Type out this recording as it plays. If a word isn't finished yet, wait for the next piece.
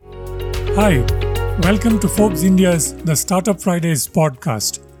Hi, welcome to Forbes India's The Startup Fridays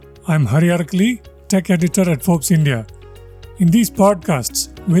podcast. I'm Hari Arakali, tech editor at Forbes India. In these podcasts,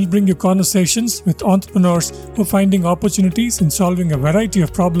 we'll bring you conversations with entrepreneurs who are finding opportunities in solving a variety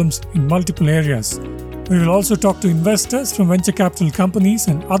of problems in multiple areas. We will also talk to investors from venture capital companies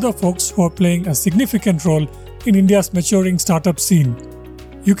and other folks who are playing a significant role in India's maturing startup scene.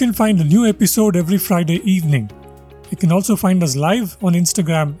 You can find a new episode every Friday evening. You can also find us live on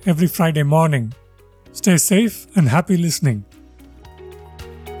Instagram every Friday morning. Stay safe and happy listening.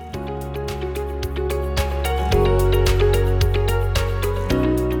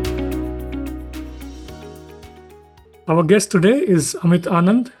 Our guest today is Amit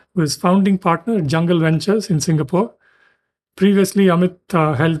Anand, who is founding partner at Jungle Ventures in Singapore. Previously, Amit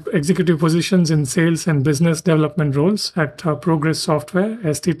held executive positions in sales and business development roles at Progress Software,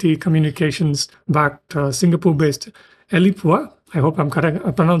 STT Communications-backed Singapore-based Elipua. I hope I'm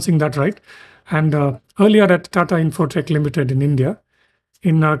pronouncing that right. And earlier at Tata Infotech Limited in India.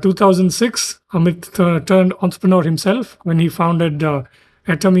 In 2006, Amit turned entrepreneur himself when he founded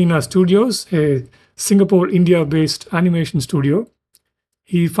Etamina Studios, a Singapore, India-based animation studio.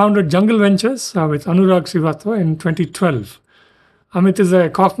 He founded Jungle Ventures with Anurag Srivatva in 2012. Amit is a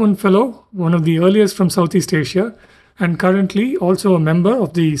Kaufman Fellow, one of the earliest from Southeast Asia, and currently also a member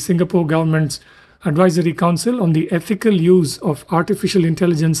of the Singapore government's Advisory Council on the ethical use of artificial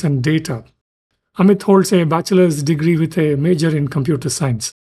intelligence and data. Amit holds a bachelor's degree with a major in computer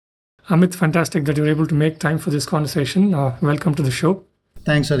science. Amit, fantastic that you're able to make time for this conversation. Welcome to the show.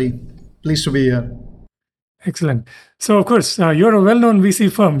 Thanks, Hari. Pleased to be here. Excellent. So, of course, you're a well-known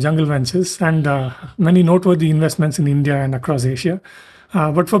VC firm, Jungle Ventures, and many noteworthy investments in India and across Asia.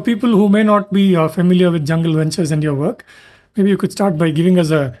 But for people who may not be familiar with Jungle Ventures and your work, maybe you could start by giving us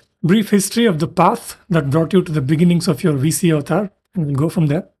a brief history of the path that brought you to the beginnings of your VC avatar, and we'll go from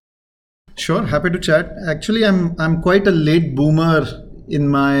there. Sure, happy to chat. Actually, I'm quite a late boomer in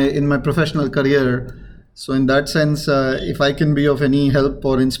my professional career. So in that sense, if I can be of any help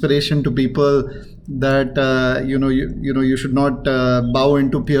or inspiration to people that you should not bow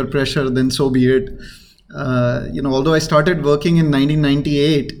into peer pressure, then so be it. Although I started working in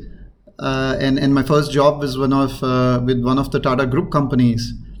 1998, and my first job was with one of the Tata Group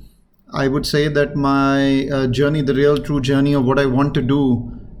companies, I would say that my journey, the real true journey of what I want to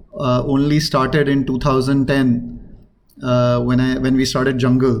do, only started in 2010 when we started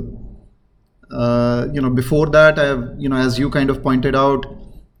Jungle. Before that, I have, as you kind of pointed out,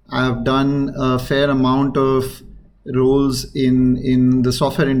 I have done a fair amount of roles in the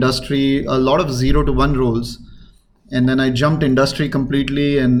software industry, a lot of 0 to 1 roles. And then I jumped industry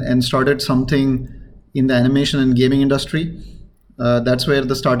completely and started something in the animation and gaming industry. That's where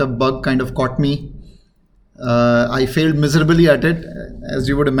the startup bug kind of caught me. I failed miserably at it, as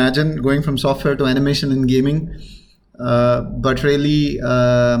you would imagine, going from software to animation and gaming. But really,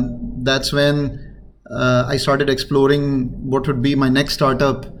 that's when I started exploring what would be my next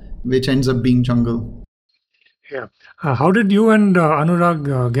startup, which ends up being Jungle. Yeah. How did you and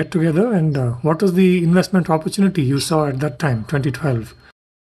Anurag get together, and what was the investment opportunity you saw at that time, 2012?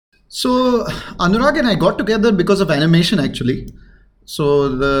 So Anurag and I got together because of animation, actually. So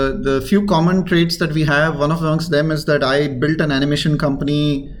the few common traits that we have, one of amongst them is that I built an animation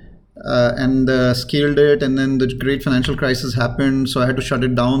company and scaled it, and then the great financial crisis happened, so I had to shut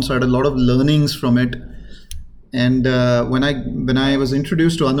it down. So I had a lot of learnings from it. And when I was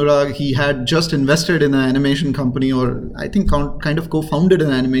introduced to Anurag, he had just invested in an animation company, or I think kind of co-founded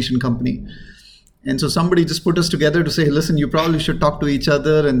an animation company. And so somebody just put us together to say, listen, you probably should talk to each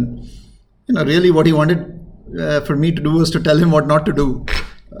other. And really what he wanted for me to do was to tell him what not to do,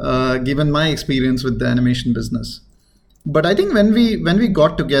 given my experience with the animation business. But I think when we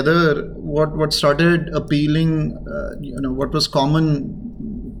got together, what started appealing, what was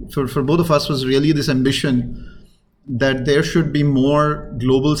common for both of us was really this ambition that there should be more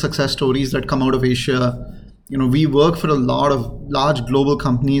global success stories that come out of Asia. We work for a lot of large global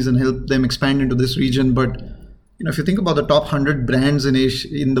companies and help them expand into this region. But if you think about the top 100 brands in Asia,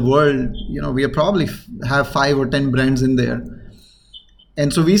 in the world, we probably have 5 or 10 brands in there.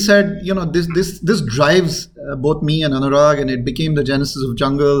 And so we said, this drives both me and Anurag, and it became the genesis of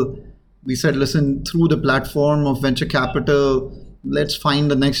Jungle. We said, listen, through the platform of venture capital, let's find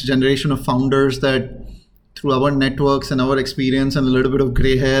the next generation of founders that through our networks and our experience and a little bit of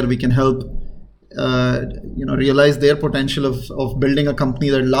gray hair, we can help realize their potential of building a company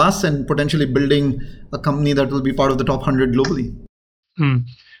that lasts and potentially building a company that will be part of the top 100 globally.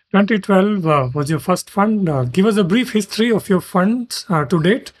 2012 was your first fund. Give us a brief history of your funds to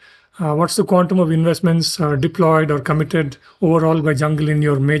date. What's the quantum of investments deployed or committed overall by Jungle in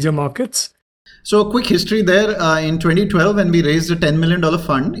your major markets? So, a quick history there. In 2012, when we raised a $10 million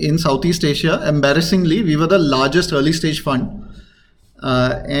fund in Southeast Asia, embarrassingly, we were the largest early stage fund. We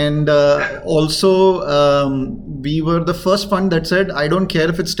were the first fund that said, I don't care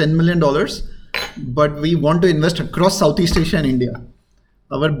if it's $10 million, but we want to invest across Southeast Asia and India.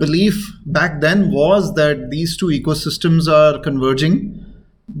 Our belief back then was that these two ecosystems are converging,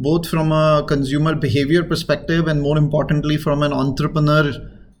 both from a consumer behavior perspective and more importantly, from an entrepreneur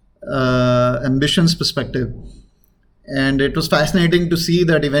ambitions perspective. And it was fascinating to see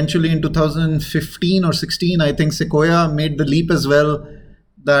that eventually in 2015 or 16, I think Sequoia made the leap as well,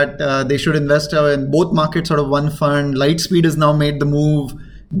 that they should invest in both markets out of one fund. Lightspeed has now made the move.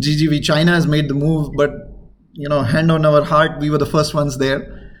 GGV China has made the move. But, hand on our heart, we were the first ones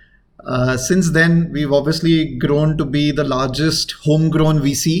there. Since then, we've obviously grown to be the largest homegrown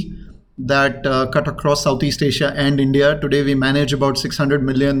VC that cut across Southeast Asia and India. Today, we manage about 600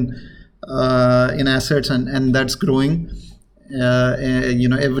 million in assets, and that's growing.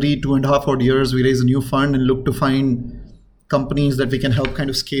 Every 2.5 odd years, we raise a new fund and look to find companies that we can help kind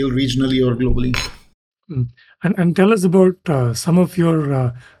of scale regionally or globally. And tell us about some of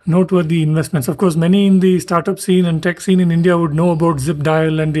your noteworthy investments. Of course, many in the startup scene and tech scene in India would know about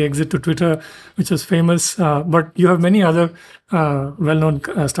ZipDial and the exit to Twitter, which was famous. But you have many other well-known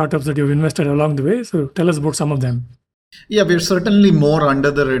startups that you've invested along the way. So tell us about some of them. Yeah, we're certainly more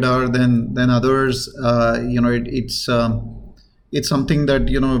under the radar than others. It's something that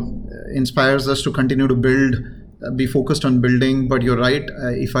inspires us to continue to build, be focused on building. But you're right.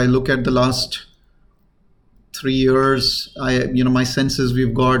 If I look at the last 3 years, my sense is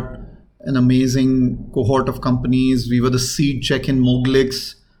we've got an amazing cohort of companies. We were the seed check in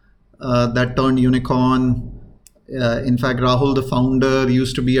Moglix that turned unicorn. In fact, Rahul, the founder,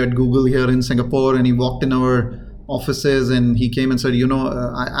 used to be at Google here in Singapore, and he walked in our offices and he came and said,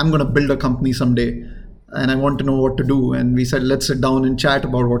 I'm going to build a company someday and I want to know what to do. And we said, let's sit down and chat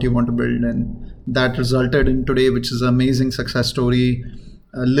about what you want to build. And that resulted in today, which is an amazing success story.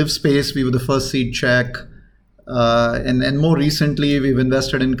 LiveSpace, we were the first seed check. And more recently, we've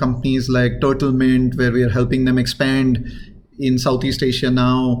invested in companies like TurtleMint, where we are helping them expand in Southeast Asia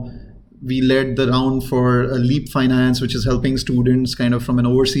now. We led the round for Leap Finance, which is helping students kind of from an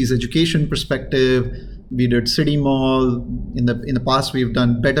overseas education perspective. We did City Mall. In the past, we've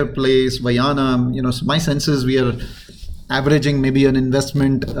done Better Place, Vayana. So my sense is we are averaging maybe an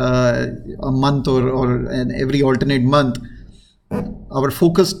investment a month or every alternate month. Our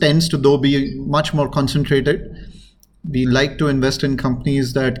focus tends to, though, be much more concentrated. We like to invest in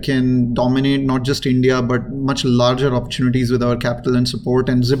companies that can dominate not just India, but much larger opportunities with our capital and support.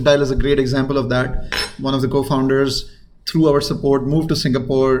 And ZipDial is a great example of that. One of the co-founders, through our support, moved to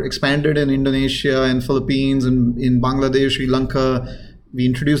Singapore, expanded in Indonesia and Philippines and in Bangladesh, Sri Lanka. We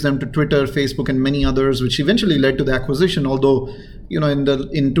introduced them to Twitter, Facebook, and many others, which eventually led to the acquisition. Although,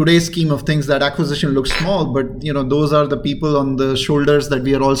 in today's scheme of things, that acquisition looks small, but those are the people on the shoulders that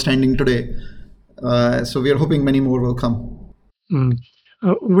we are all standing today. So we are hoping many more will come.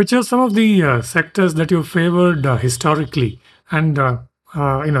 Which are some of the sectors that you favored historically? And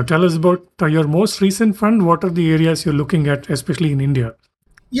tell us about your most recent fund. What are the areas you're looking at, especially in India?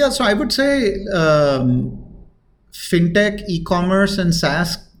 Yeah, so I would say fintech, e-commerce, and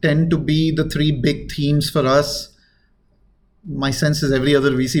SaaS tend to be the three big themes for us. My sense is every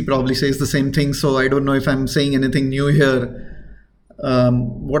other VC probably says the same thing, so I don't know if I'm saying anything new here.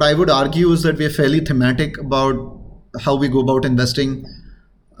 What I would argue is that we are fairly thematic about how we go about investing.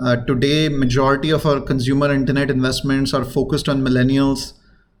 Today, majority of our consumer internet investments are focused on millennials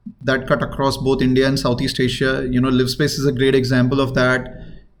that cut across both India and Southeast Asia. LiveSpace is a great example of that.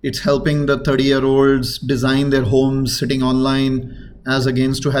 It's helping the 30-year-olds design their homes sitting online, as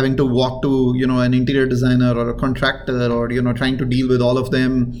against to having to walk to an interior designer or a contractor or trying to deal with all of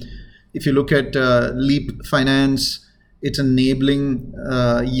them. If you look at Leap Finance, it's enabling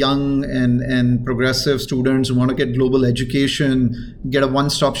young and progressive students who want to get global education, get a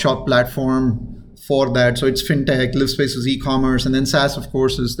one-stop shop platform for that. So it's fintech, LiveSpace is e-commerce, and then SaaS, of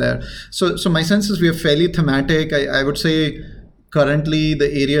course, is there. So my sense is we are fairly thematic. I would say currently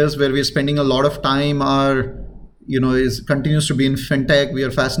the areas where we're spending a lot of time are, continues to be in fintech. We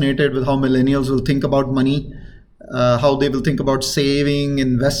are fascinated with how millennials will think about money, how they will think about saving,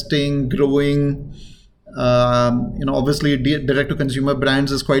 investing, growing. Obviously direct-to-consumer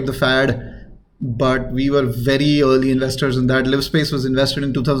brands is quite the fad, but we were very early investors in that. LiveSpace was invested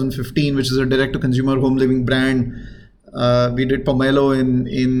in 2015, which is a direct-to-consumer home living brand. We did Pomelo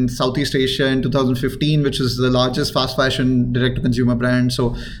in Southeast Asia in 2015, which is the largest fast fashion direct to consumer brand.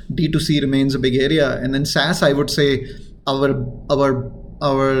 So D2C remains a big area. And then SaaS, I would say our our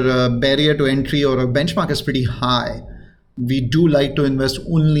our barrier to entry or our benchmark is pretty high. We do like to invest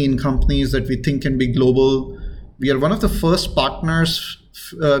only in companies that we think can be global. We are one of the first partners,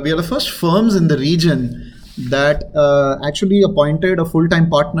 we are the first firms in the region that actually appointed a full time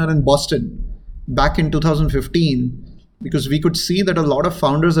partner in Boston back in 2015, because we could see that a lot of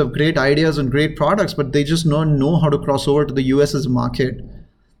founders have great ideas and great products, but they just don't know how to cross over to the US as a market.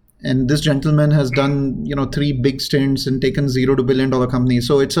 And this gentleman has done, 3 big stints and taken $0 to $1 billion companies.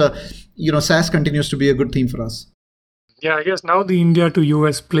 So it's SaaS continues to be a good theme for us. Yeah, I guess now the India to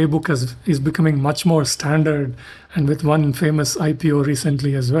US playbook is becoming much more standard, and with one famous IPO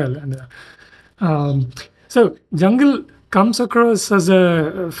recently as well. And so Jungle comes across as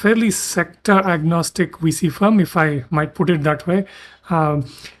a fairly sector agnostic VC firm, if I might put it that way.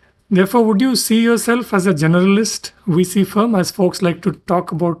 Therefore, would you see yourself as a generalist VC firm, as folks like to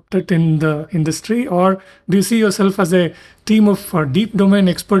talk about it in the industry, or do you see yourself as a team of deep domain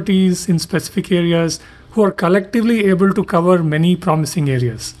expertise in specific areas who are collectively able to cover many promising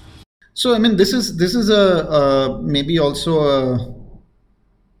areas? So, I mean, this is a maybe also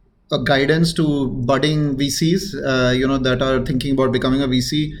a guidance to budding VCs, that are thinking about becoming a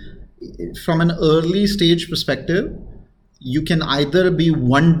VC. From an early stage perspective, you can either be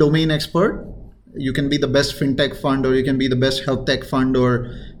one domain expert, you can be the best fintech fund, or you can be the best health tech fund,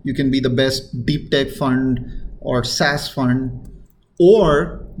 or you can be the best deep tech fund or SaaS fund,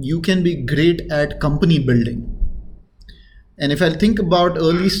 or you can be great at company building. And if I think about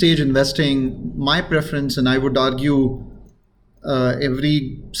early stage investing, my preference, and I would argue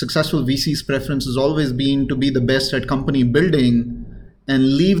every successful VC's preference has always been to be the best at company building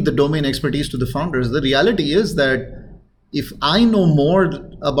and leave the domain expertise to the founders. The reality is that if I know more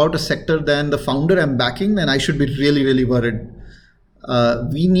about a sector than the founder I'm backing, then I should be really, really worried.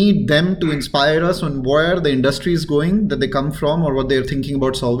 We need them to inspire us on where the industry is going, that they come from, or what they're thinking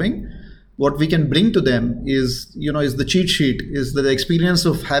about solving. What we can bring to them is the cheat sheet, is the experience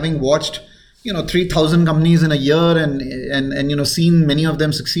of having watched 3,000 companies in a year and seen many of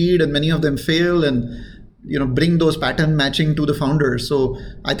them succeed and many of them fail, and bring those pattern matching to the founders. So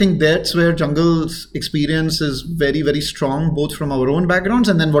I think that's where Jungle's experience is very, very strong, both from our own backgrounds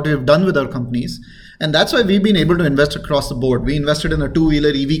and then what we've done with our companies. And that's why we've been able to invest across the board. We invested in a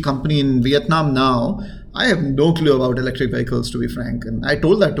 2-wheeler EV company in Vietnam now. I have no clue about electric vehicles, to be frank. And I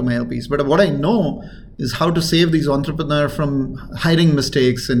told that to my LPs. But what I know is how to save these entrepreneurs from hiring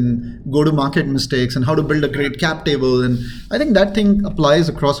mistakes and go-to-market mistakes, and how to build a great cap table. And I think that thing applies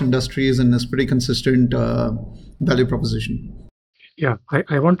across industries and is pretty consistent value proposition. Yeah,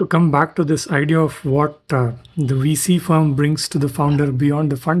 I want to come back to this idea of what the VC firm brings to the founder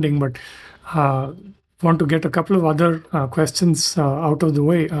beyond the funding, but want to get a couple of other questions out of the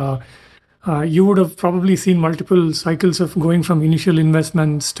way. You would have probably seen multiple cycles of going from initial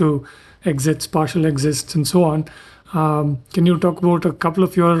investments to exits, partial exits, and so on. Can you talk about a couple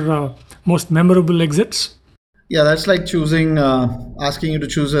of your most memorable exits? Yeah, that's like choosing, asking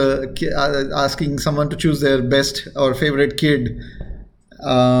someone to choose their best or favorite kid.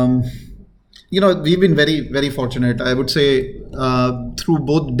 We've been very, very fortunate. I would say through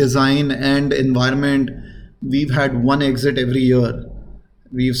both design and environment, we've had one exit every year.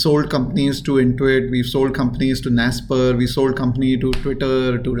 We've sold companies to Intuit, we've sold companies to Naspers, we sold company to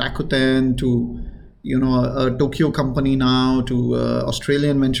Twitter, to Rakuten, to a Tokyo company now, to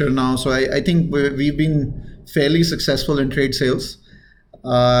Australian venture now. So I think we've been fairly successful in trade sales.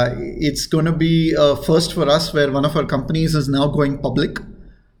 It's going to be a first for us, where one of our companies is now going public.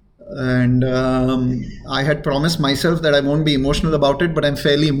 And I had promised myself that I won't be emotional about it, but I'm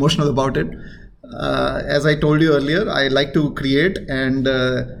fairly emotional about it. As I told you earlier, I like to create, and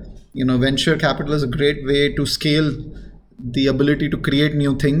venture capital is a great way to scale the ability to create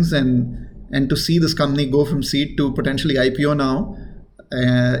new things, and to see this company go from seed to potentially IPO now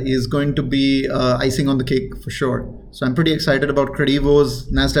is going to be icing on the cake for sure. So I'm pretty excited about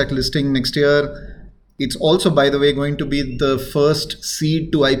Credivo's NASDAQ listing next year. It's also, by the way, going to be the first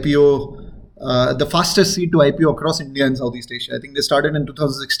seed to IPO, the fastest seed to IPO across India and Southeast Asia. I think they started in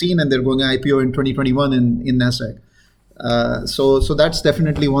 2016 and they're going to IPO in 2021 in NASDAQ. So that's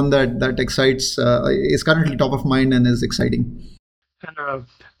definitely one that excites, is currently top of mind and is exciting. And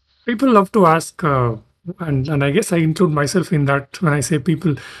people love to ask, and I guess I include myself in that when I say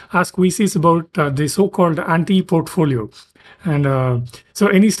people ask VCs about the so-called anti-portfolio. And so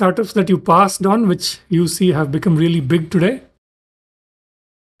any startups that you passed on, which you see have become really big today?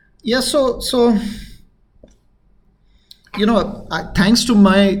 Yeah, so Thanks to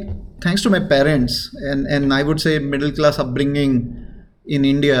my parents and I would say middle class upbringing in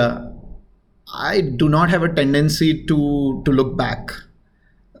India, I do not have a tendency to look back.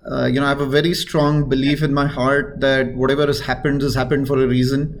 I have a very strong belief in my heart that whatever has happened for a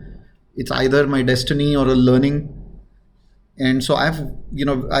reason. It's either my destiny or a learning. And so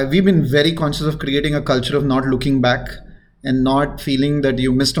we've been very conscious of creating a culture of not looking back and not feeling that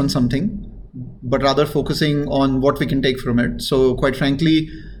you missed on something, but rather focusing on what we can take from it. So quite frankly,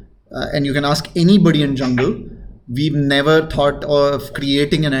 and you can ask anybody in Jungle, we've never thought of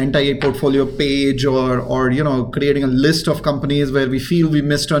creating an anti-portfolio page or creating a list of companies where we feel we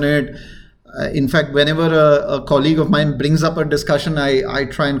missed on it. In fact, whenever a colleague of mine brings up a discussion, I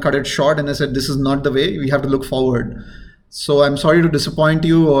try and cut it short and I said, this is not the way, we have to look forward. So I'm sorry to disappoint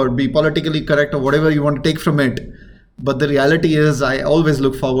you or be politically correct or whatever you want to take from it. But the reality is I always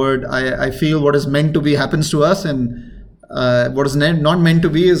look forward. I feel what is meant to be happens to us, and what is not meant to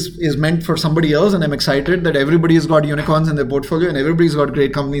be is meant for somebody else. And I'm excited that everybody's got unicorns in their portfolio and everybody's got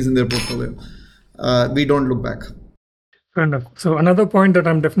great companies in their portfolio. We don't look back. Fair enough. So another point that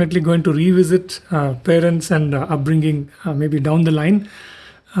I'm definitely going to revisit parents and upbringing maybe down the line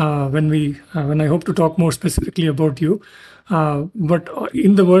when I hope to talk more specifically about you. But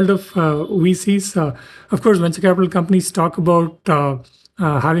in the world of VCs, of course, venture capital companies talk about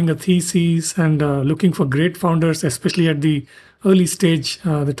having a thesis and looking for great founders, especially at the early stage.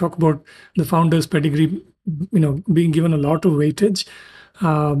 They talk about the founder's pedigree, being given a lot of weightage.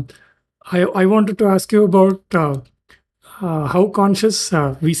 I wanted to ask you about how conscious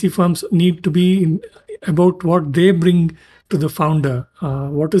VC firms need to be about what they bring to the founder.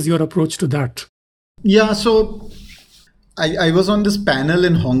 What is your approach to that? Yeah, so I was on this panel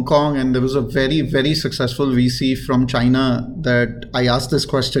in Hong Kong, and there was a very, very successful VC from China that I asked this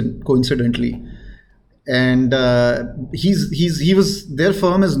question coincidentally. And their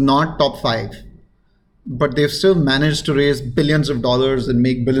firm is not top 5, but they've still managed to raise billions of dollars and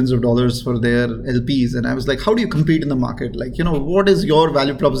make billions of dollars for their LPs. And I was like, how do you compete in the market? Like, what is your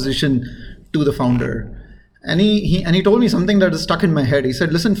value proposition to the founder? And he told me something that is stuck in my head. He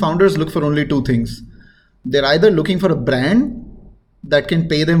said, listen, founders look for only 2 things. They're either looking for a brand that can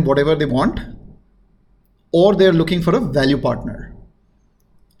pay them whatever they want, or they're looking for a value partner.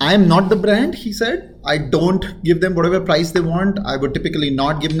 I am not the brand, he said. I don't give them whatever price they want. I would typically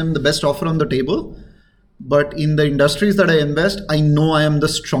not give them the best offer on the table. But in the industries that I invest, I know I am the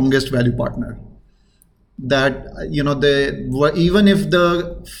strongest value partner. That, even if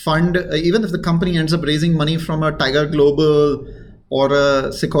the company ends up raising money from a Tiger Global or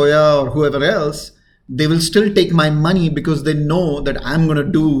a Sequoia or whoever else, they will still take my money because they know that I'm going to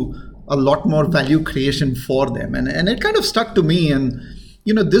do a lot more value creation for them. And it kind of stuck to me. And,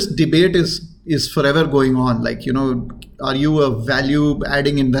 this debate is forever going on. Like, are you a value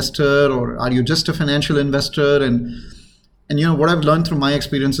adding investor or are you just a financial investor? And what I've learned through my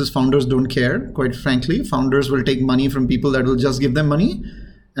experience is founders don't care. Quite frankly, founders will take money from people that will just give them money.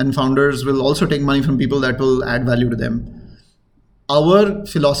 And founders will also take money from people that will add value to them. Our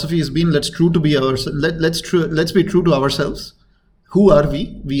philosophy has been, let's be true to ourselves. Who are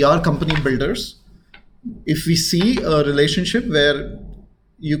we? We are company builders. If we see a relationship where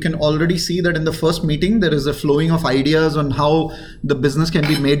you can already see that in the first meeting, there is a flowing of ideas on how the business can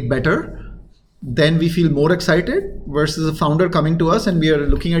be made better, then we feel more excited versus a founder coming to us and we are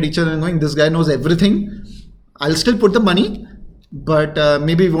looking at each other and going, this guy knows everything. I'll still put the money, but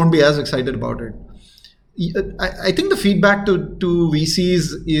maybe we won't be as excited about it. I think the feedback to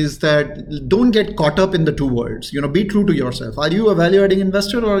VCs is that don't get caught up in the 2 worlds. Be true to yourself. Are you a value-adding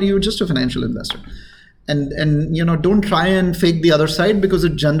investor or are you just a financial investor? And don't try and fake the other side because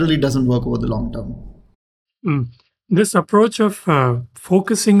it generally doesn't work over the long term. This approach of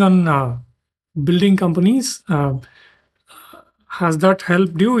focusing on building companies, has that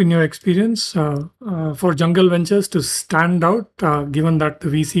helped you in your experience for Jungle Ventures to stand out, given that the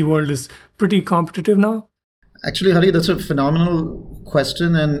VC world is pretty competitive now? Actually, Hari, that's a phenomenal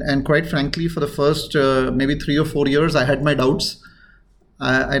question. And quite frankly, for the first maybe 3 or 4 years, I had my doubts.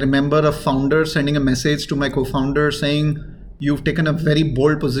 I remember a founder sending a message to my co-founder saying, you've taken a very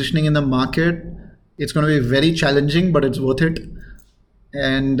bold positioning in the market. It's going to be very challenging, but it's worth it.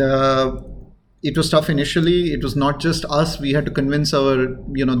 And it was tough initially. It was not just us. We had to convince our,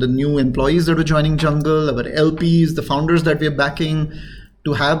 the new employees that were joining Jungle, our LPs, the founders that we're backing,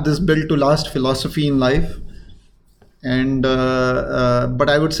 to have this built to last philosophy in life. And but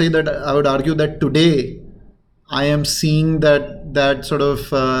I would say that I would argue that today I am seeing that sort of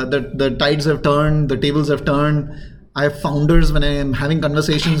that the tides have turned, the tables have turned. I have founders when I am having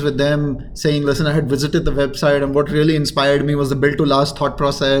conversations with them saying, listen, I had visited the website and what really inspired me was the build to last thought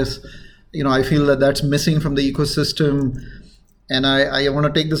process. I feel that that's missing from the ecosystem. And I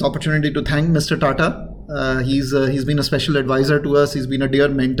want to take this opportunity to thank Mr. Tata. He's been a special advisor to us. He's been a dear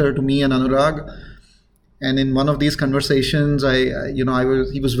mentor to me and Anurag. And in one of these conversations,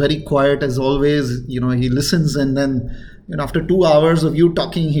 he was very quiet as always. He listens, and then after 2 hours of you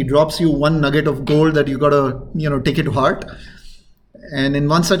talking, he drops you one nugget of gold that you gotta take it to heart. And in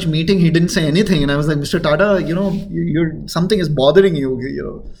one such meeting, he didn't say anything, and I was like, Mr. Tata, you're something is bothering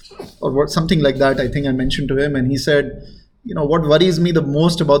you, or what, something like that. I think I mentioned to him, and he said, what worries me the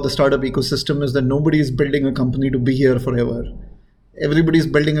most about the startup ecosystem is that nobody is building a company to be here forever. Everybody's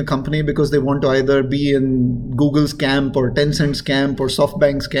building a company because they want to either be in Google's camp or Tencent's camp or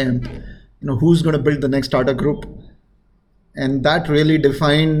SoftBank's camp. Who's going to build the next startup group? And that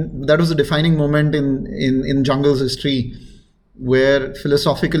was a defining moment in Jungle's history, where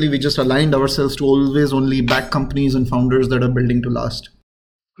philosophically we just aligned ourselves to always only back companies and founders that are building to last.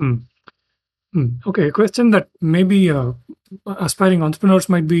 Okay, a question that maybe aspiring entrepreneurs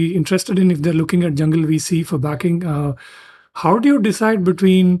might be interested in if they're looking at Jungle VC for backing. How do you decide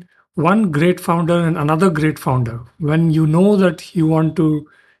between one great founder and another great founder when you know that you want to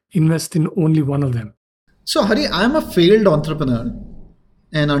invest in only one of them? So, Hari, I'm a failed entrepreneur.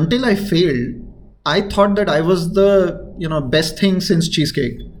 And until I failed, I thought that I was the best thing since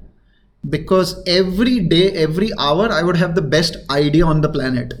cheesecake. Because every day, every hour, I would have the best idea on the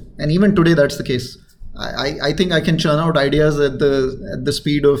planet. And even today, that's the case. I think I can churn out ideas at the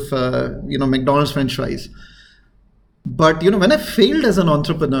speed of McDonald's French fries. But when I failed as an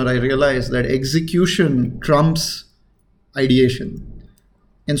entrepreneur, I realized that execution trumps ideation.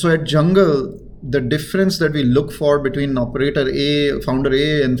 And so at Jungle, the difference that we look for between operator A, founder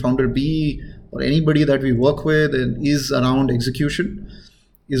A, and founder B, or anybody that we work with, is around execution.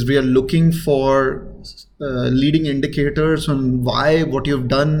 Is we are looking for leading indicators on why what you've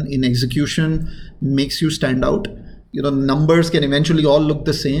done in execution makes you stand out. Numbers can eventually all look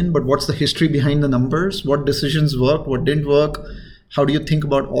the same, but what's the history behind the numbers? What decisions worked? What didn't work? How do you think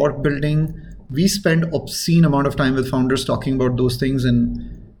about org building? We spend obscene amount of time with founders talking about those things,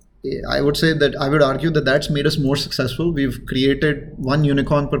 and I would argue that that's made us more successful. We've created one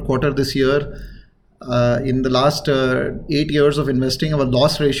unicorn per quarter this year. In the last 8 years of investing, our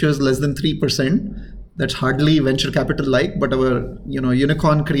loss ratio is less than 3%. That's hardly venture capital like, but our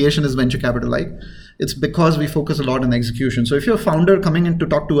unicorn creation is venture capital like. It's because we focus a lot on execution. So if you're a founder coming in to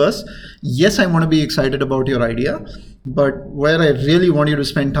talk to us, yes, I want to be excited about your idea, but where I really want you to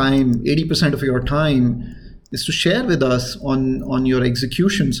spend time, 80% of your time, is to share with us on your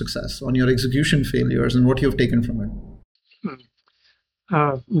execution success, on your execution failures, and what you've taken from it.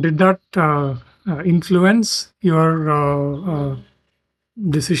 Did that influence your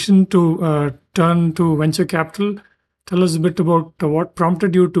decision to turn to venture capital? Tell us a bit about what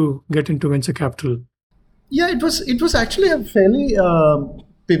prompted you to get into venture capital. Yeah, it was actually a fairly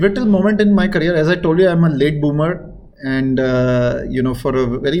pivotal moment in my career. As I told you, I'm a late boomer, and for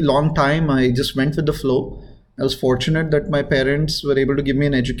a very long time, I just went with the flow. I was fortunate that my parents were able to give me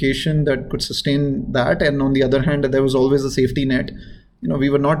an education that could sustain that, and on the other hand, there was always a safety net. We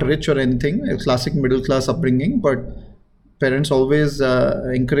were not rich or anything, a classic middle class upbringing, but parents always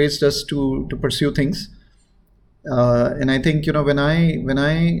encouraged us to pursue things. And I think when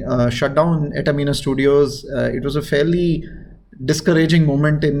I shut down Etamina Studios, it was a fairly discouraging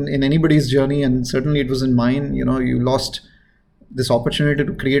moment in anybody's journey, and certainly it was in mine. You lost this opportunity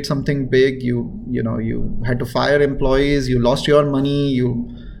to create something big. You had to fire employees. You lost your money. You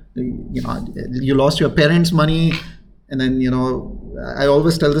lost your parents' money, and then I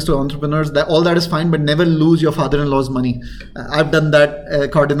always tell this to entrepreneurs that all that is fine, but never lose your father-in-law's money. I've done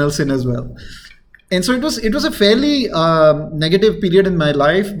that cardinal sin as well. And so it was a fairly negative period in my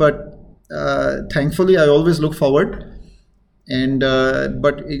life, but thankfully I always look forward. And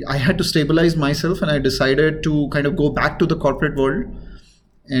but I had to stabilize myself, and I decided to kind of go back to the corporate world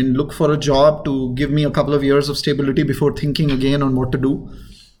and look for a job to give me a couple of years of stability before thinking again on what to do.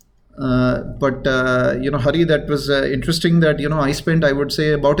 But Hari, that was interesting that I spent, I would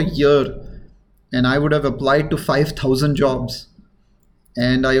say, about a year, and I would have applied to 5,000 jobs.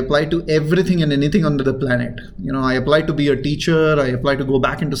 And I applied to everything and anything under the planet. I applied to be a teacher. I applied to go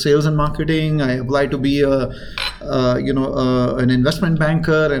back into sales and marketing. I applied to be an investment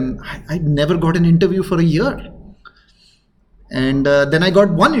banker, and I never got an interview for a year. And then I got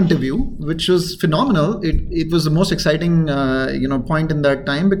one interview, which was phenomenal. It was the most exciting point in that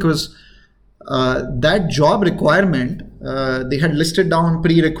time, because that job requirement, they had listed down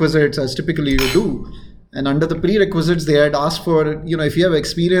prerequisites, as typically you do. And under the prerequisites, they had asked for, if you have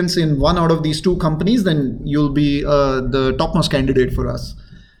experience in one out of these two companies, then you'll be the topmost candidate for us.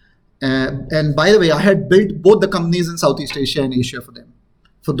 And by the way, I had built both the companies in Southeast Asia and Asia for them,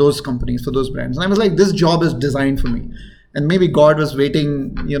 for those companies, for those brands. And I was like, this job is designed for me. And maybe God was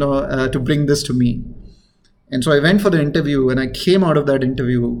waiting, to bring this to me. And so I went for the interview, and I came out of that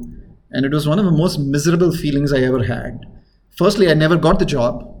interview, and it was one of the most miserable feelings I ever had. Firstly, I never got the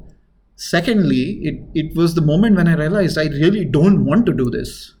job. Secondly, it was the moment when I realized I really don't want to do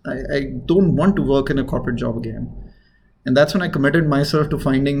this. I don't want to work in a corporate job again. And that's when I committed myself to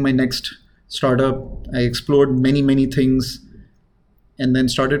finding my next startup. I explored many, many things, and then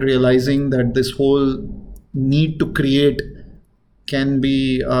started realizing that this whole need to create can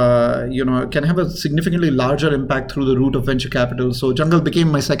be, can have a significantly larger impact through the route of venture capital. So Jungle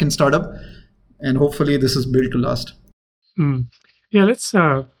became my second startup, and hopefully this is built to last. Yeah, let's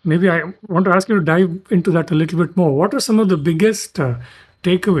maybe I want to ask you to dive into that a little bit more. What are some of the biggest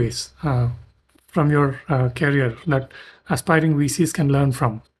takeaways from your career that aspiring VCs can learn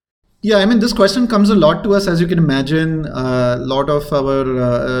from? Yeah, I mean, this question comes a lot to us, as you can imagine. A lot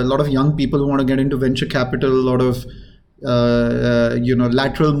of young people who want to get into venture capital, a lot of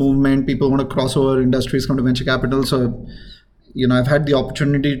lateral movement. People want to cross over industries, come to venture capital. So, I've had the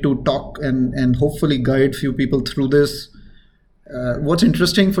opportunity to talk and hopefully guide few people through this. What's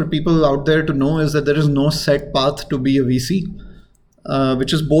interesting for people out there to know is that there is no set path to be a VC,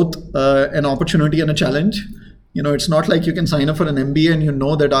 which is both an opportunity and a challenge. It's not like you can sign up for an MBA and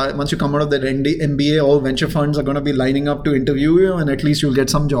that once you come out of that MBA, all venture funds are going to be lining up to interview you, and at least you'll get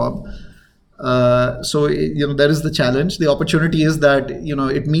some job. So there is the challenge. The opportunity is that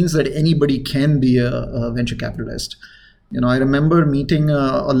it means that anybody can be a venture capitalist. I remember meeting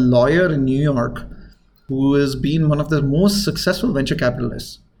a lawyer in New York who has been one of the most successful venture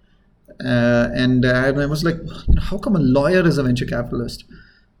capitalists. And I was like, how come a lawyer is a venture capitalist?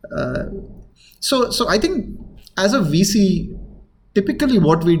 So I think as a VC, typically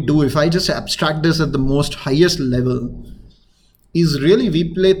what we do, if I just abstract this at the most highest level, is really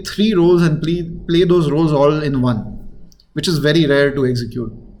we play three roles and play those roles all in one, which is very rare to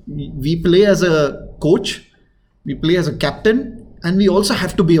execute. We play as a coach, we play as a captain, and we also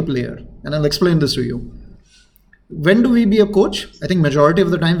have to be a player. And I'll explain this to you. When do we be a coach? I think majority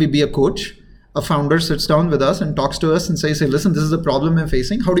of the time we be a coach. A founder sits down with us and talks to us and says, hey, listen, this is the problem I'm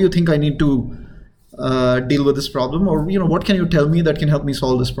facing. How do you think I need to deal with this problem? Or, what can you tell me that can help me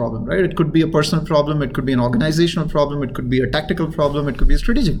solve this problem, right? It could be a personal problem. It could be an organizational problem. It could be a tactical problem. It could be a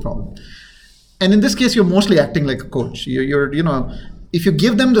strategic problem. And in this case, you're mostly acting like a coach. You're if you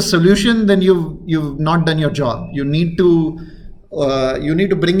give them the solution, then you've not done your job. You need to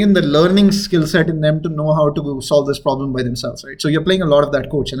bring in the learning skill set in them to know how to solve this problem by themselves, right? So you're playing a lot of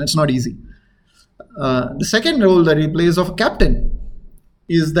that coach, and it's not easy. The second role that he plays of a captain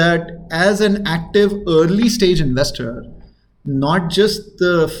is that as an active early stage investor, not just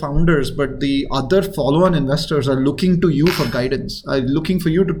the founders, but the other follow-on investors are looking to you for guidance, are looking for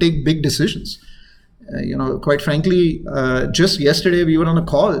you to take big decisions. Quite frankly, just yesterday we were on a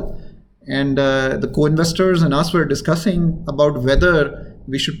call, and the co-investors and us were discussing about whether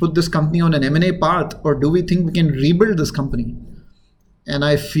we should put this company on an M&A path, or do we think we can rebuild this company? And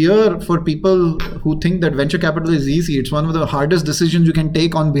I fear for people who think that venture capital is easy. It's one of the hardest decisions you can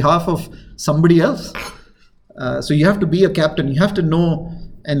take on behalf of somebody else. So you have to be a captain. You have to know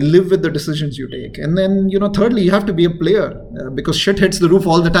and live with the decisions you take. And then, thirdly, you have to be a player because shit hits the roof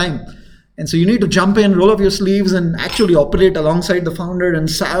all the time. And so you need to jump in, roll up your sleeves, and actually operate alongside the founder and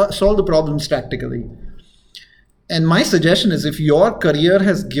solve the problems tactically. And my suggestion is, if your career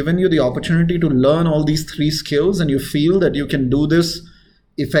has given you the opportunity to learn all these three skills, and you feel that you can do this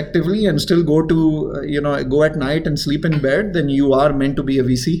effectively and still go at night and sleep in bed, then you are meant to be a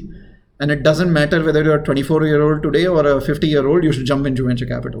VC. And it doesn't matter whether you're a 24-year-old today or a 50-year-old, you should jump into venture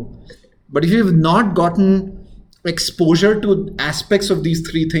capital. But if you've not gotten exposure to aspects of these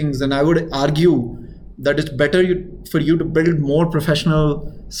three things, then I would argue that it's better for you to build more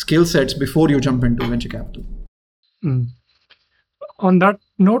professional skill sets before you jump into venture capital. On that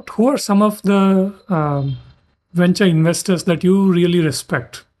note, who are some of the venture investors that you really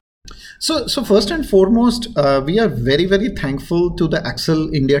respect? So first and foremost, we are very, very thankful to the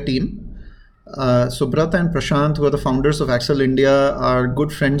Accel India team. Subrata and Prashant, who are the founders of Accel India, are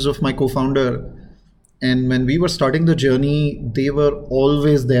good friends of my co-founder. And when we were starting the journey, they were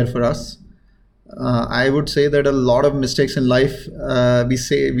always there for us. I would say that a lot of mistakes in life,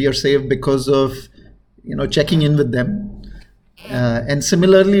 we are saved because of checking in with them. And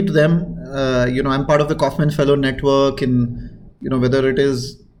similarly to them, I'm part of the Kaufman Fellow Network, and whether it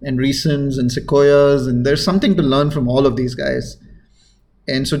is Andreessens and Sequoias, and there's something to learn from all of these guys.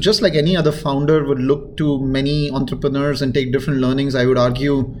 And so just like any other founder would look to many entrepreneurs and take different learnings, I would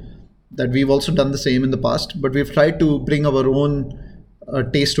argue that we've also done the same in the past, but we've tried to bring our own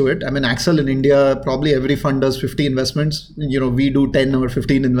taste to it. I mean, Axel in India, probably every fund does 50 investments. We do 10 or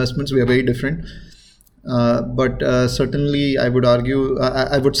 15 investments. We are very different. But certainly, I would argue,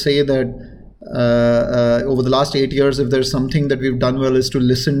 I would say that over the last 8 years, if there's something that we've done well, is to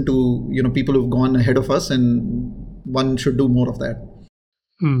listen to people who've gone ahead of us, and one should do more of that.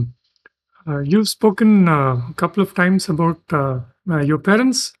 You've spoken a couple of times about your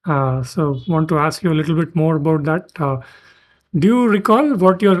parents, so want to ask you a little bit more about that. Do you recall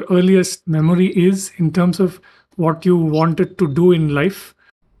what your earliest memory is in terms of what you wanted to do in life?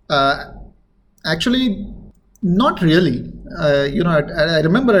 Actually, not really. I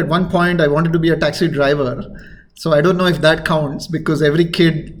remember at one point I wanted to be a taxi driver. So I don't know if that counts, because every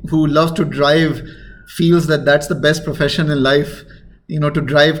kid who loves to drive feels that that's the best profession in life, to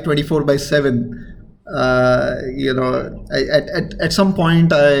drive 24/7. At some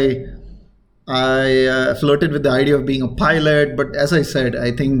point I flirted with the idea of being a pilot, but as I said,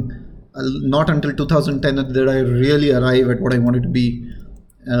 I think not until 2010 did I really arrive at what I wanted to be.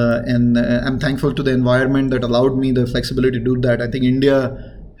 And I'm thankful to the environment that allowed me the flexibility to do that. I think India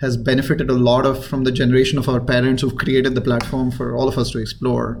has benefited a lot from the generation of our parents who've created the platform for all of us to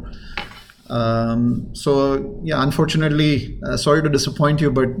explore. Unfortunately, sorry to disappoint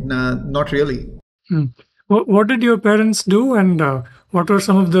you, but not really. What did your parents do, and what were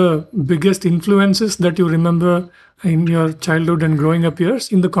some of the biggest influences that you remember in your childhood and growing up years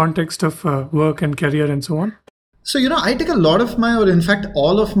in the context of work and career and so on? So, I take a lot of in fact,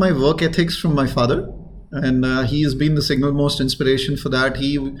 all of my work ethics from my father, and he has been the single most inspiration for that.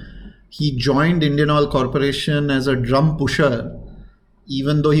 He joined Indian Oil Corporation as a drum pusher,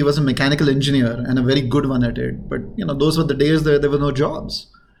 even though he was a mechanical engineer and a very good one at it. But, those were the days there were no jobs.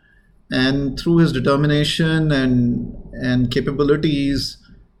 And through his determination and capabilities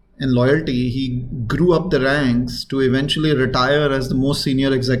and loyalty, he grew up the ranks to eventually retire as the most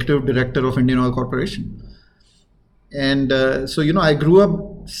senior executive director of Indian Oil Corporation. And I grew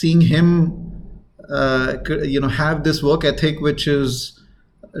up seeing him, have this work ethic, which is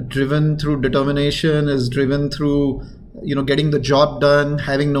driven through determination, is driven through, getting the job done,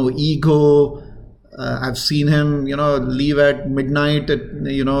 having no ego. I've seen him, leave at midnight at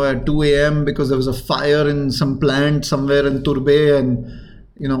 2 a.m. because there was a fire in some plant somewhere in Turbhe, and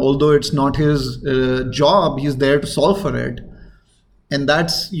although it's not his job, he's there to solve for it. And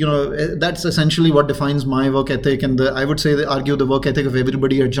that's essentially what defines my work ethic, and I would argue the work ethic of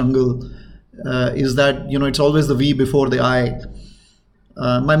everybody at Jungle is that it's always the we before the I.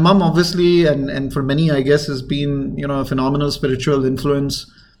 My mom, obviously, and for many, I guess, has been a phenomenal spiritual influence.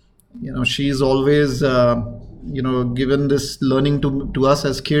 She's always given this learning to us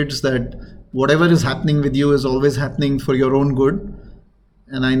as kids that whatever is happening with you is always happening for your own good.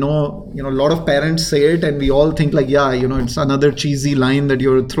 And I know, a lot of parents say it and we all think like, it's another cheesy line that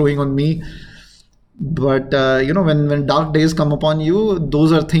you're throwing on me. But, when dark days come upon you,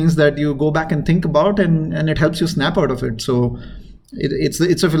 those are things that you go back and think about, and it helps you snap out of it. So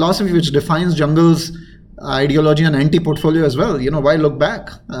it's a philosophy which defines Jungle's ideology and anti-portfolio as well. Why look back?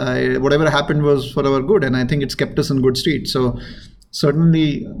 Whatever happened was for our good, and I think it's kept us in good street. So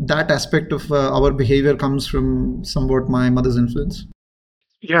certainly that aspect of our behavior comes from somewhat my mother's influence.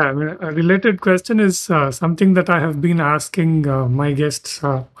 Yeah, I mean, a related question is something that I have been asking my guests,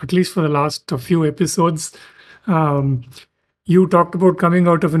 at least for the last few episodes. You talked about coming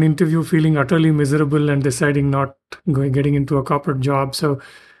out of an interview feeling utterly miserable and deciding not getting into a corporate job. So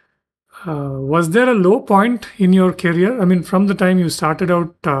was there a low point in your career? I mean, from the time you started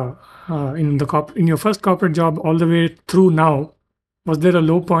out in your first corporate job all the way through now, was there a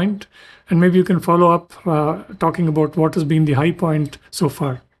low point? And maybe you can follow up talking about what has been the high point so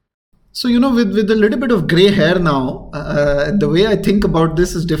far. So, with a little bit of gray hair now, the way I think about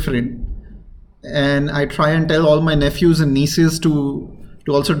this is different. And I try and tell all my nephews and nieces to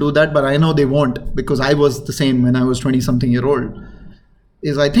also do that, but I know they won't, because I was the same when I was 20-something year old.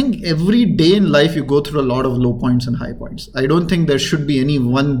 Is I think every day in life you go through a lot of low points and high points. I don't think there should be any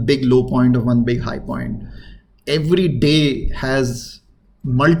one big low point or one big high point. Every day has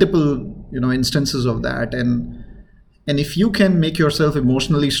multiple instances of that, and if you can make yourself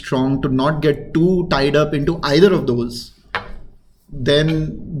emotionally strong to not get too tied up into either of those,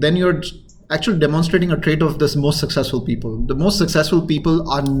 then you're actually demonstrating a trait of the most successful people. The most successful people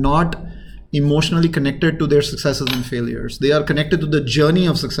are not emotionally connected to their successes and failures. They are connected to the journey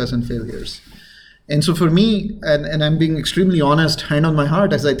of success and failures. And so for me, and I'm being extremely honest, hand on my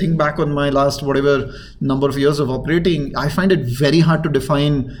heart, as I think back on my last whatever number of years of operating, I find it very hard to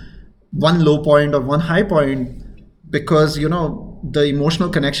define one low point or one high point, because the emotional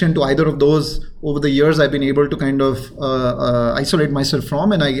connection to either of those over the years I've been able to kind of isolate myself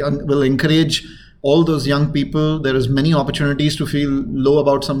from. And I will encourage all those young people. There is many opportunities to feel low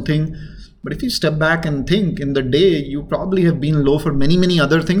about something, but if you step back and think, in the day you probably have been low for many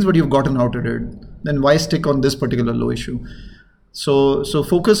other things, but you've gotten out of it. Then why stick on this particular low issue? So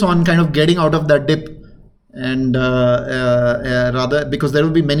focus on kind of getting out of that dip, and rather, because there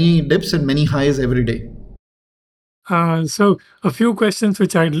will be many dips and many highs every day. So a few questions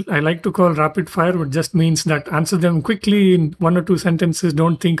which I like to call rapid fire, which just means that answer them quickly in 1 or 2 sentences.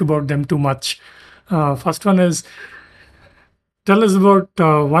 Don't think about them too much. First one is, tell us about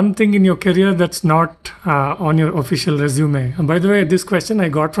one thing in your career that's not on your official resume. And by the way, this question I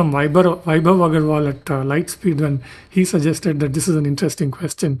got from Vaibhav Agarwal at Lightspeed, when he suggested that this is an interesting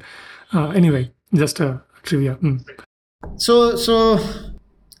question. Anyway, just a trivia. So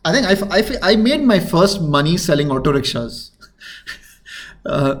I think I made my first money selling auto rickshaws.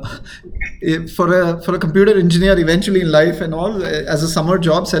 For a computer engineer, eventually in life and all, as a summer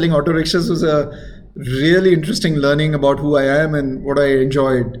job, selling auto rickshaws was a really interesting learning about who I am and what I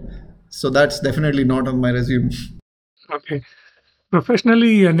enjoyed. So that's definitely not on my resume. Okay.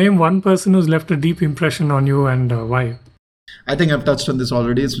 Professionally, name one person who's left a deep impression on you and why. I think I've touched on this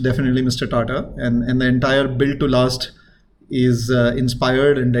already. It's definitely Mr. Tata, and the entire Built to Last is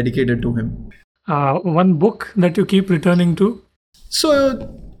inspired and dedicated to him. One book that you keep returning to? So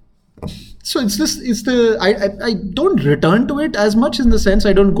I don't return to it as much, in the sense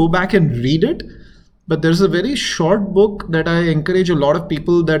I don't go back and read it, but there's a very short book that I encourage a lot of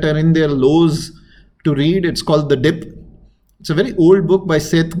people that are in their lows to read. It's called The Dip. It's a very old book by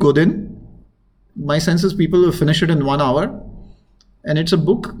Seth Godin. My sense is people will finish it in 1 hour, and it's a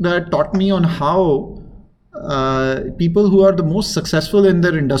book that taught me on how people who are the most successful in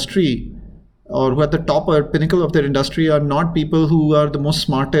their industry, or who are at the top or pinnacle of their industry, are not people who are the most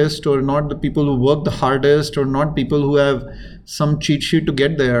smartest, or not the people who work the hardest, or not people who have some cheat sheet to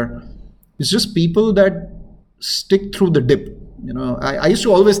get there. It's just people that stick through the dip. I used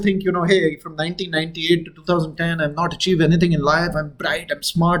to always think, hey, from 1998 to 2010, I've not achieved anything in life. I'm bright, I'm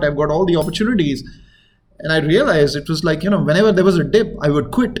smart, I've got all the opportunities. And I realized it was like, whenever there was a dip, I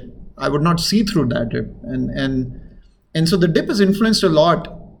would quit. I would not see through that dip. And so the dip has influenced a lot.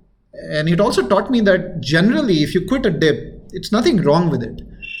 And it also taught me that generally, if you quit a dip, it's nothing wrong with it.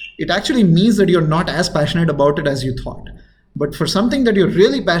 It actually means that you're not as passionate about it as you thought. But for something that you're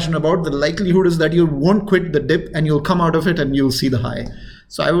really passionate about, the likelihood is that you won't quit the dip, and you'll come out of it and you'll see the high.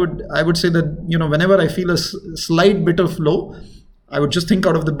 So I would say that, whenever I feel a slight bit of low, I would just think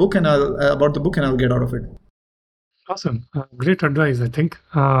out of the book and about the book, and I'll get out of it. Awesome. Great advice, I think.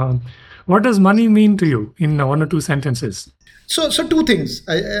 What does money mean to you in 1 or 2 sentences? So 2 things.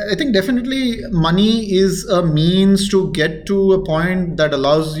 I think definitely money is a means to get to a point that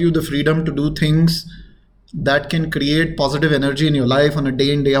allows you the freedom to do things that can create positive energy in your life on a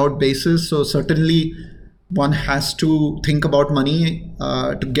day in, day out basis. So certainly one has to think about money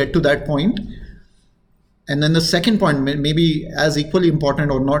to get to that point. And then the second point, maybe as equally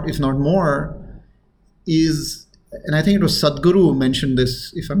important or not, if not more, is, and I think it was Sadhguru who mentioned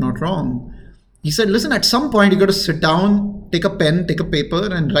this, if I'm not wrong. He said, listen, at some point you got to sit down, take a pen, take a paper,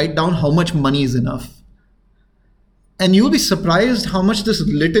 and write down how much money is enough. And you'll be surprised how much this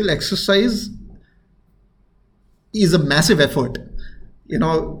little exercise is a massive effort.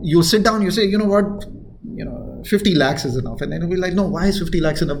 You sit down, you say, you know what, 50 lakhs is enough. And then you'll be like, no, why is 50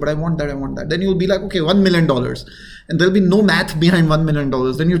 lakhs enough? But I want that. Then you'll be like, okay, $1 million. And there'll be no math behind $1 million.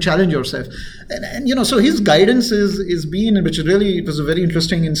 Then you challenge yourself. And so his guidance is being, which really, it was a very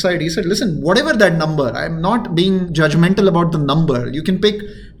interesting insight. He said, listen, whatever that number, I'm not being judgmental about the number. You can pick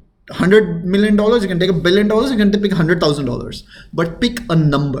 $100 million, you can take $1 billion, you can pick $100,000, but pick a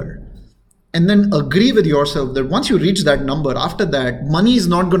number. And then agree with yourself that once you reach that number, after that, money is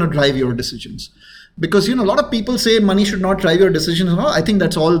not going to drive your decisions. Because, a lot of people say money should not drive your decisions. No, I think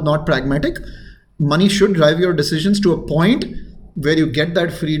that's all not pragmatic. Money should drive your decisions to a point where you get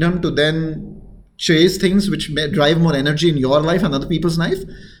that freedom to then chase things which may drive more energy in your life and other people's life.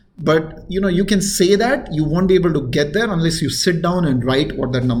 But, you can say that, you won't be able to get there unless you sit down and write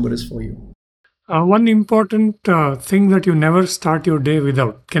what that number is for you. One important thing that you never start your day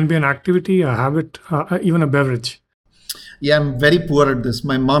without can be an activity, a habit, even a beverage. yeah, I'm very poor at this.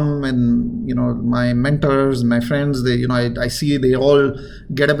 My mom and my mentors, my friends, they I see they all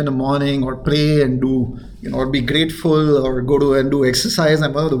get up in the morning or pray and do or be grateful or go to and do exercise.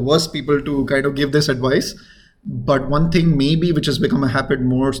 I'm one of the worst people to kind of give this advice. But one thing maybe which has become a habit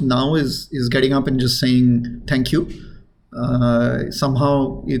more now is getting up and just saying thank you.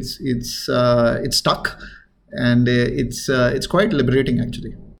 Somehow it's stuck, and it's quite liberating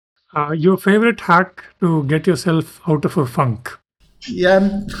actually. Your favorite hack to get yourself out of a funk?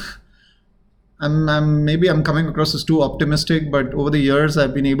 Yeah, I'm coming across as too optimistic, but over the years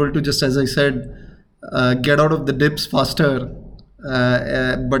I've been able to just, as I said, get out of the dips faster.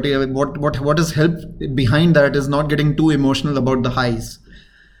 But what has helped behind that is not getting too emotional about the highs,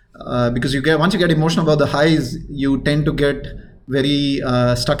 because once you get emotional about the highs, you tend to get very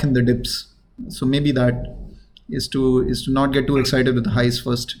stuck in the dips. So maybe that is to not get too excited with the highs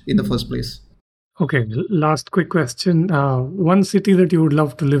first in the first place. Okay, last quick question. One city that you would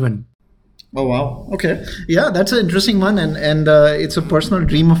love to live in? Oh wow. Okay. Yeah, that's an interesting one, and it's a personal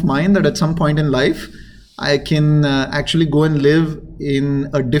dream of mine that at some point in life I can actually go and live in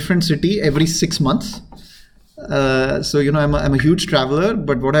a different city every 6 months. So I'm a huge traveler,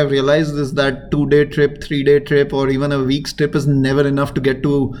 but what I've realized is that 2-day trip, 3-day trip, or even a week's trip is never enough to get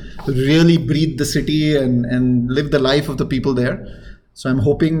to really breathe the city and live the life of the people there. So I'm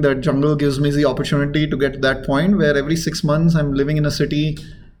hoping that Jungle gives me the opportunity to get to that point where every 6 months I'm living in a city,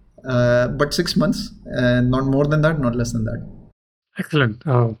 but 6 months, and not more than that, not less than that. Excellent.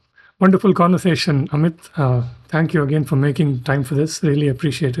 Wonderful conversation, Amit. Thank you again for making time for this. Really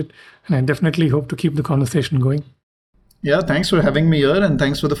appreciate it. And I definitely hope to keep the conversation going. Yeah, thanks for having me here, and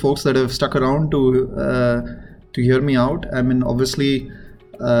thanks for the folks that have stuck around to hear me out. I mean, obviously,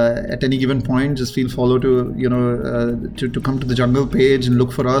 at any given point, just feel follow to to come to the Jungle page and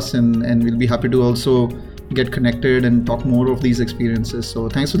look for us, and we'll be happy to also get connected and talk more of these experiences. So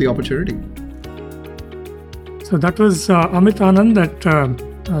thanks for the opportunity. So that was Amit Anand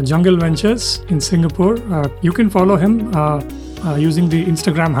at Jungle Ventures in Singapore. You can follow him using the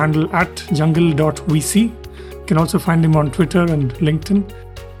Instagram handle at jungle.vc. You can also find him on Twitter and LinkedIn.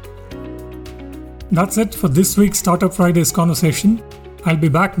 That's it for this week's Startup Fridays conversation. I'll be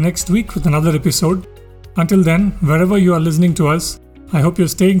back next week with another episode. Until then, wherever you are listening to us, I hope you're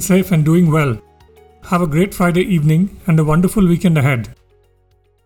staying safe and doing well. Have a great Friday evening and a wonderful weekend ahead.